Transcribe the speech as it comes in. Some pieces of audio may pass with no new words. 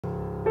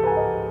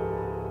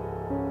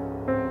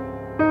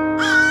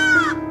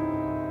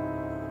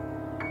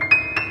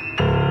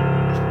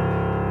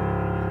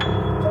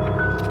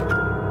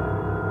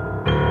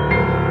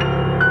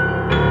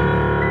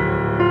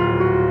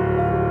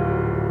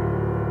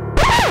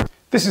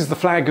This is the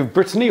flag of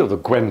Brittany, or the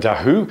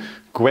Gwenn-ha-du,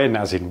 Gwenn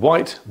as in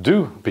white,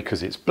 du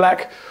because it's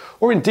black,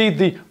 or indeed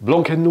the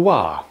blanc et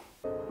noir.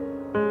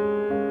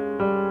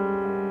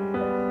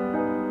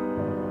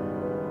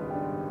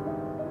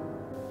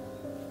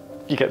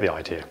 You get the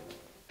idea.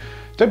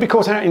 Don't be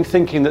caught out in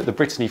thinking that the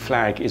Brittany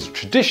flag is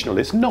traditional.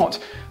 It's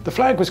not. The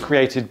flag was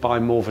created by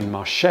Morvan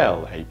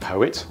Marchal, a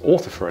poet,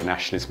 author for a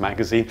nationalist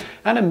magazine,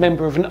 and a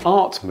member of an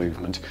art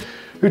movement,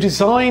 who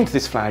designed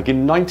this flag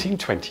in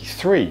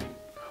 1923.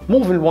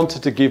 Morvan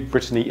wanted to give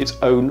Brittany its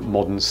own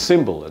modern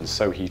symbol, and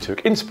so he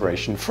took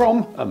inspiration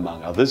from,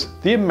 among others,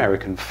 the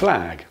American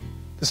flag.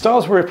 The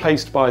stars were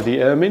replaced by the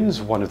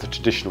ermines, one of the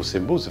traditional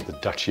symbols of the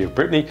Duchy of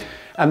Brittany,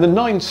 and the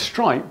 9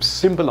 stripes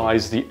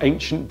symbolise the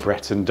ancient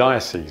Breton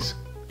dioceses.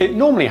 It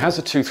normally has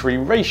a 2:3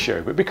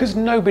 ratio, but because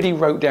nobody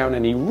wrote down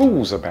any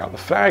rules about the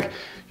flag,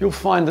 you'll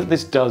find that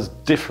this does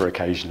differ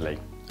occasionally.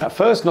 At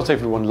first, not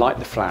everyone liked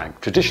the flag.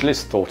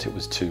 Traditionalists thought it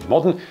was too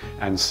modern,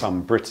 and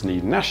some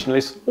Brittany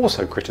nationalists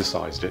also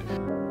criticised it.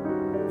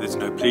 There's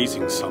no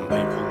pleasing some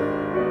people.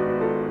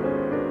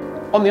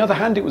 On the other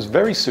hand, it was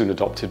very soon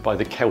adopted by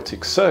the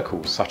Celtic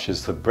circles, such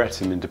as the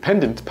Breton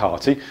Independent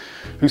Party,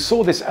 who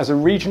saw this as a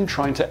region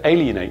trying to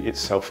alienate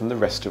itself from the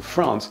rest of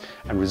France,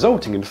 and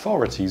resulting in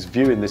authorities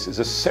viewing this as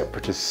a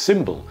separatist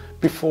symbol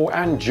before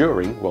and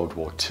during World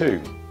War II.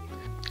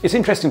 It's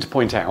interesting to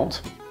point out,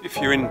 If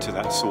you're into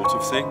that sort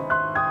of thing,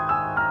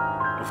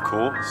 of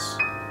course,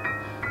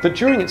 that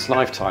during its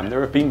lifetime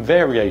there have been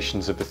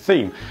variations of the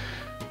theme.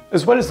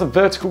 As well as the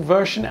vertical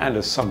version and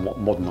a somewhat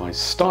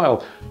modernised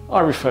style, I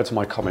refer to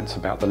my comments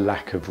about the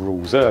lack of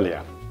rules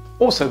earlier.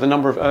 Also, the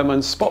number of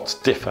ermine spots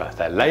differ,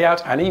 their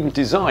layout and even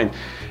design,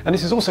 and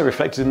this is also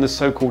reflected in the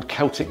so-called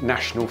Celtic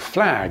national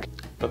flag,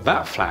 but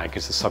that flag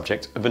is the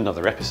subject of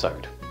another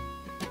episode.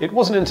 It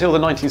wasn't until the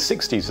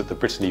 1960s that the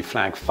Brittany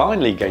flag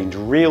finally gained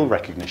real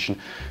recognition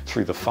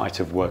through the fight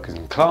of workers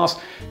and class,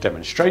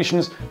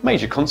 demonstrations,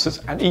 major concerts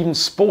and even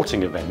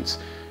sporting events.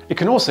 It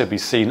can also be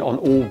seen on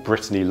all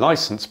Brittany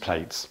licence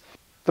plates.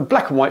 The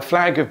black and white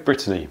flag of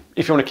Brittany.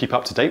 If you want to keep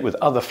up to date with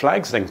other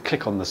flags, then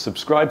click on the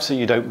subscribe so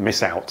you don't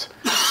miss out.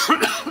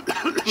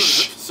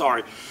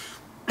 Sorry.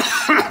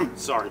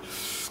 Sorry.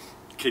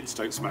 Kids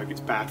don't smoke,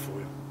 it's bad for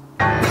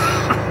you.